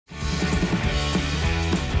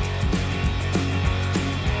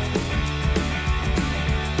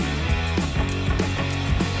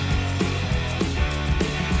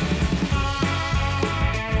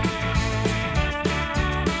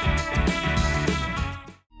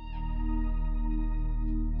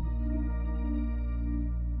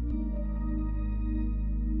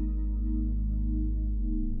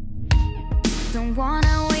Don't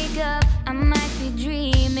wanna wake up, I might be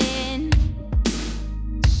dreaming.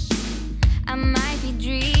 I might be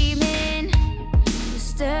dreaming. You're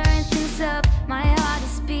stirring things up, my heart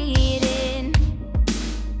is beating.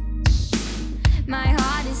 My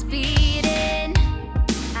heart is beating.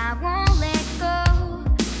 I won't let go,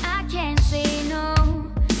 I can't say no.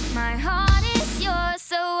 My heart is yours,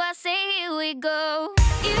 so I say here we go.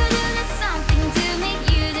 You do that something to me,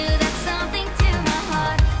 you do that something to my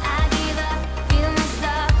heart. I give up, you won't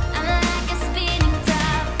stop, I'm like a spinning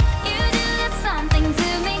top. You do that something to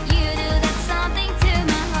me, you do that something to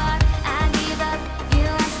my heart. I give up, you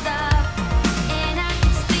won't stop, and I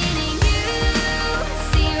keep spinning. You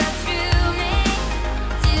see right through me,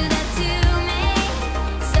 do that to me,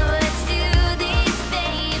 so let's do this,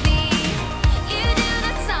 baby. You do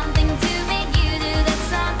that something to me, you do that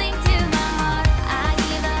something to my heart. I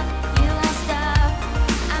give up, you won't stop,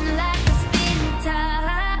 I'm like a spinning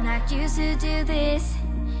top. Not used to do this,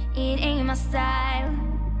 it ain't my style.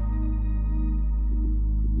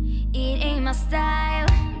 It ain't my style.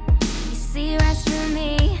 You see right through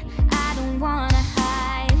me, I don't wanna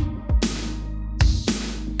hide.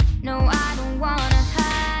 No, I don't wanna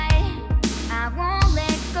hide. I won't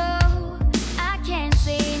let go, I can't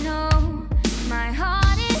say no. My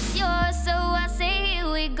heart is yours, so I say here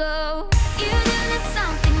we go. You do that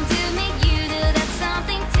something to me, you do that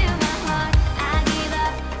something to my heart. I give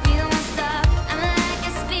up, you won't stop, I'm like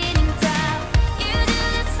a spinning top. You do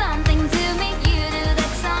that something to me, you do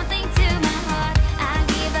that something to my heart. I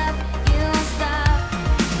give up, you won't stop,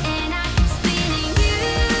 and I keep spinning. You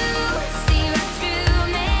see right through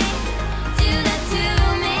me, do that to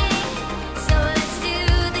me, so let's do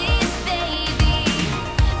this, baby.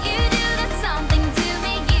 You do that something to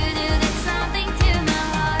me, you do that something to my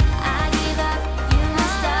heart. I give up, you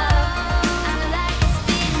won't stop, I'm like a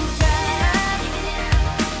spinning top. Giving it up,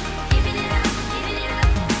 giving it up, giving it up,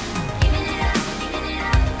 giving it up, giving it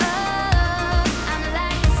up. Oh, I'm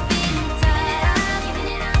like a spinning top. Giving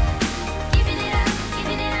it up, giving it up,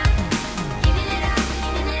 giving it up, giving it up,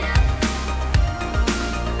 giving it up.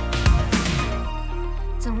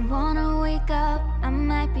 Don't wanna wake up, I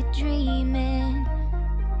might be dreaming.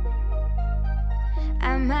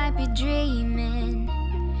 I might be dreaming.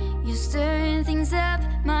 You're stirring things up,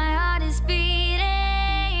 my heart is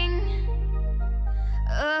beating.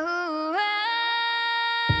 Oh,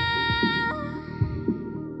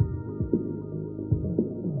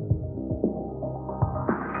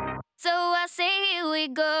 so I say here we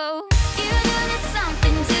go. You do that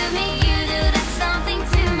something to me, you do that something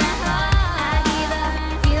to my heart. I give up,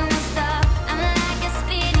 you won't stop, I'm like a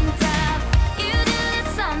spinning top. You do that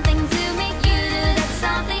something to me, you do that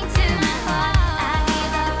something to my heart. I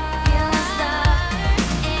give up, you won't stop,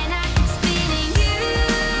 and I keep spinning. You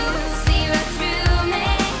see right through me,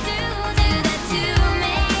 do that to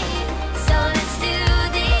me, so let's do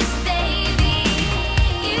this, baby.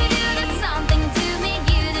 You do that something to me,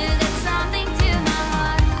 you do that something to my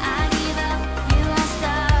heart. I give up, you won't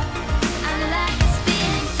stop, I'm like a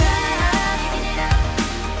spinning top. Giving it up,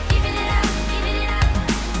 giving it up, giving it up,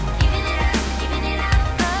 giving it up, giving it up.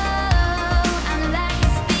 Oh, I'm like a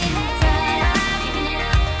spinning top. Giving it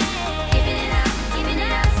up, giving it up, giving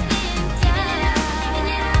it up, spinning top. Giving it up, giving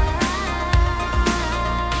it up.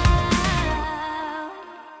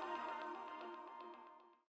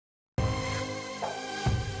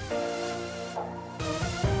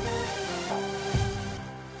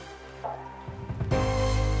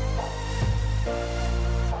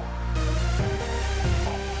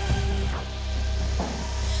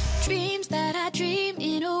 Dreams that I dream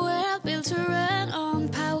in a world built to run on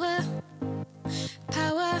power,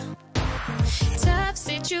 power. Tough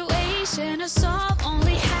situation to solve,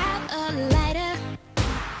 only have a lighter,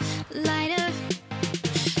 lighter.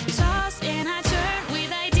 Toss and I turn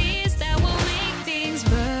with ideas that will make things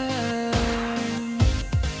burn.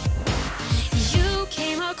 You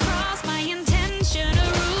came across my intention to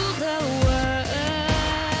rule the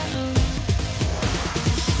world.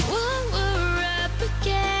 What we're up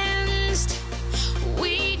against,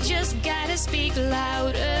 we just gotta speak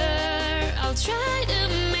louder. I'll try to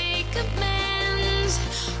make amends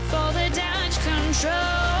for the damage control.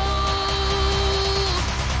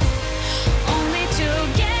 Only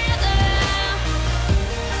together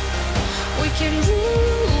we can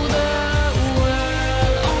rule the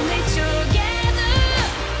world. Only together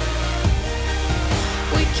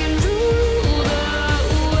we can rule the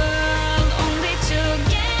world. Only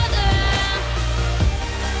together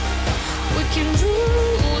we can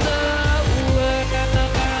rule the world.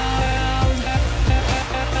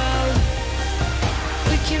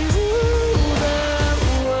 We can rule the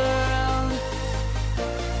world.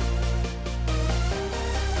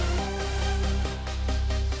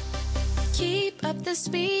 the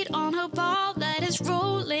speed on a ball that is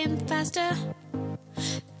rolling faster,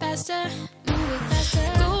 faster, moving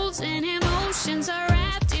faster. Goals and emotions are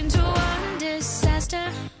wrapped into one disaster,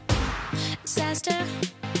 disaster.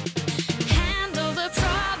 Handle the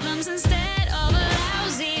problems instead of a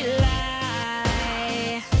lousy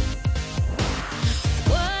lie.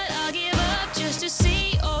 What I'll give up just to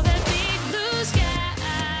see all that big blue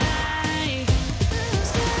sky.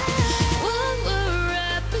 What we're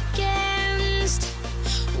up against,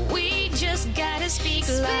 we just gotta speak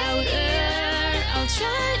louder. I'll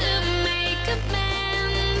try to make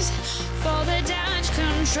amends for the damage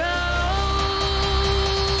control.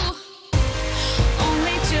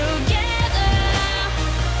 Only together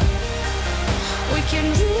we can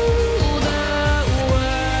rule the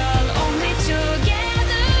world. Only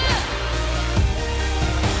together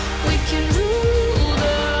we can rule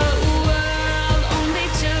the world. Only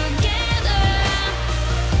together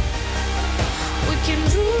we can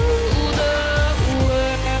rule the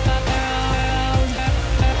world.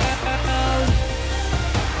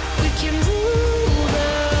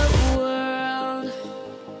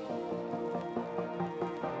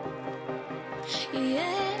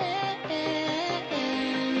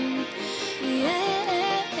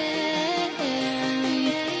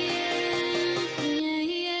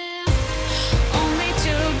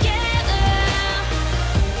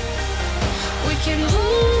 We can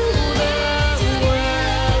rule the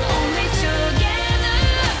world. Only together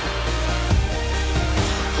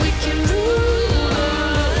we can rule the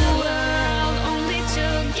world. Only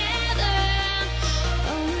together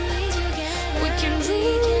we can rule the world. Only together we can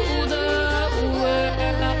rule the world.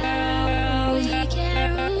 We can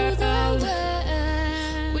rule the world.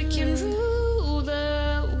 We can rule the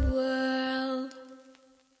world.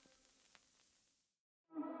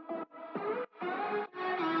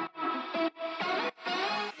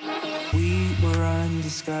 We were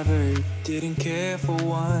undiscovered, didn't care for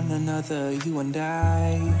one another, you and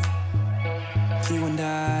I. You and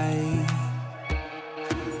I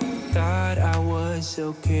thought I was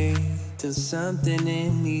okay, till something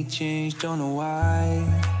in me changed, don't know why.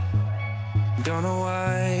 Don't know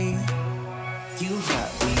why. You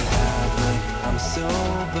got me high, but I'm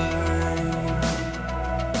sober.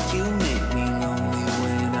 You make me lonely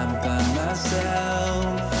when I'm by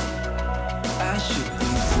myself. I should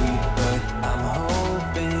be free, but I'm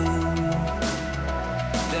hoping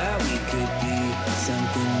that we could be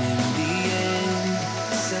something in the end,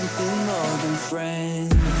 something more than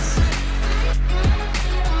friends.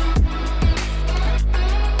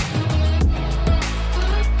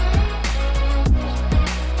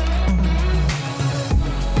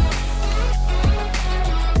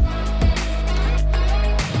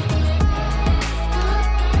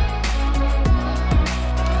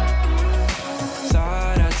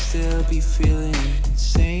 Be feeling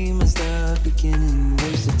same as the beginning.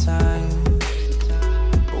 Waste of time,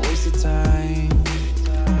 waste of time.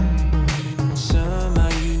 Somehow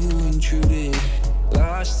you intruded,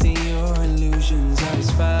 lost in your illusions. I was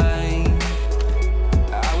fine,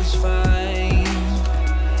 I was fine.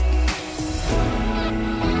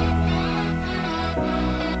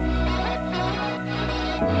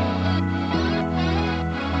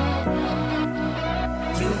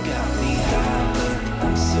 You got me high, but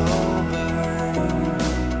I'm sober.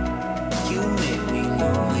 You make me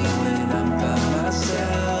lonely when I'm by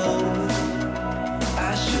myself. I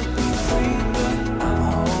should be free, but I'm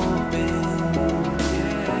hoping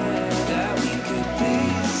that we could be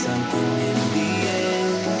something in the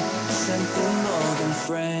end, something more than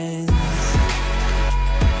friends.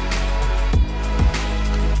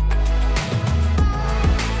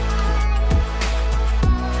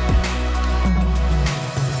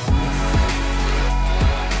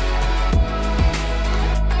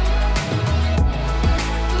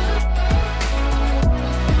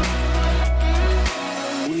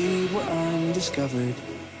 Discovered,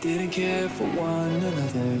 didn't care for one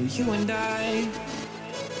another. You and I,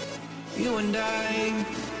 you and I.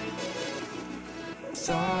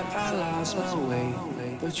 Thought I lost my way,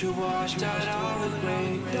 but you washed out all the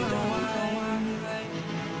gray. Don't know why,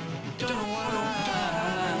 don't know why.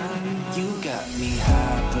 You got me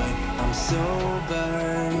high, but I'm sober.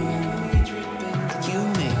 You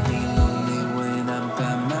make me lonely when I'm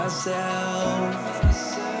by myself.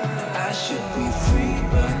 I should be free,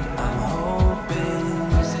 but I'm hoping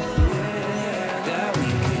that we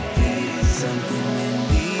could be something in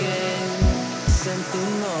the end,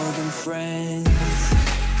 something more than friends.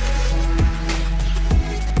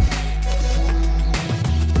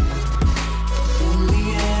 In the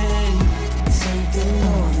end, something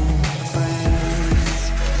more than friends.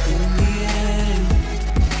 In the end,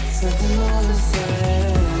 something more than friends.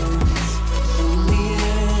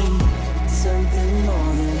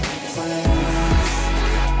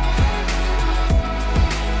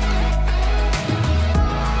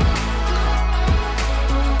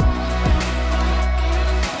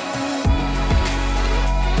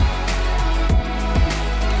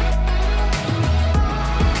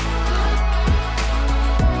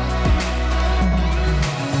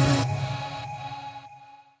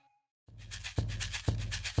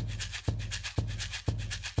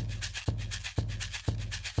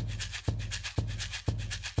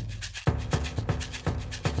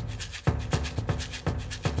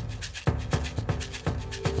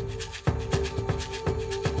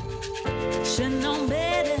 Should know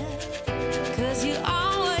better.